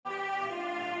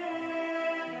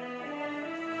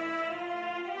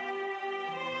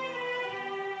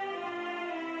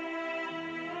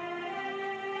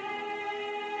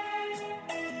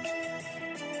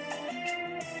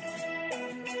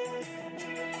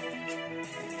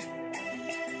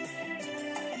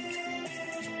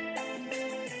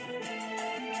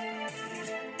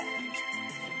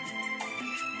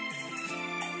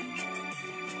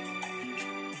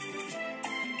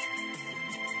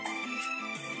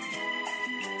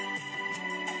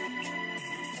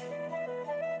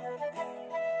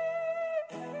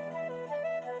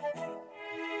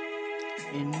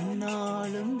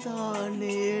என்னாலும்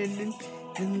தானே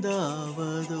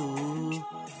இருந்தாவதோ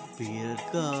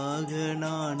பிறர்க்காக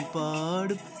நான்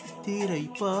பாடும்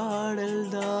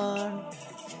திரைப்பாடல்தான்.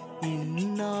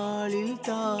 இந்நாளில்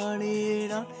தானே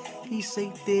நான்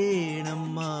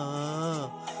இசைத்தேனம்மா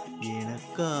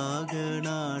எனக்காக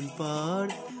நான்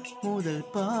பாடும் முதல்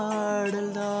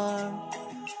பாடல்தான்.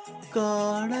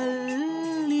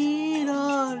 காணல்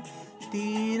நீரால்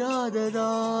தீராத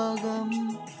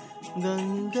தாகம்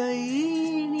கங்கை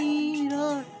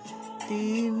நீரால்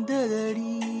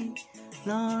தீர்ந்ததடி.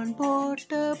 நான்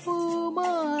போட்ட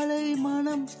பூமாலை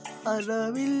மனம்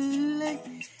சாரவில்லை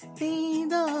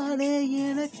நீதானே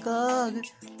எனக்காக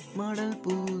மடல்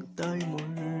பூத்தாய்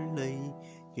முல்லை.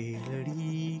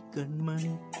 கேளடி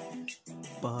கண்மணி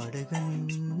பாடகன்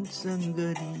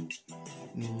சங்கரி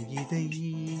நீ இதை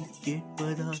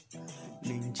கேட்பதால்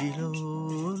நெஞ்சிலோ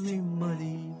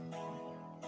நிம்மதி.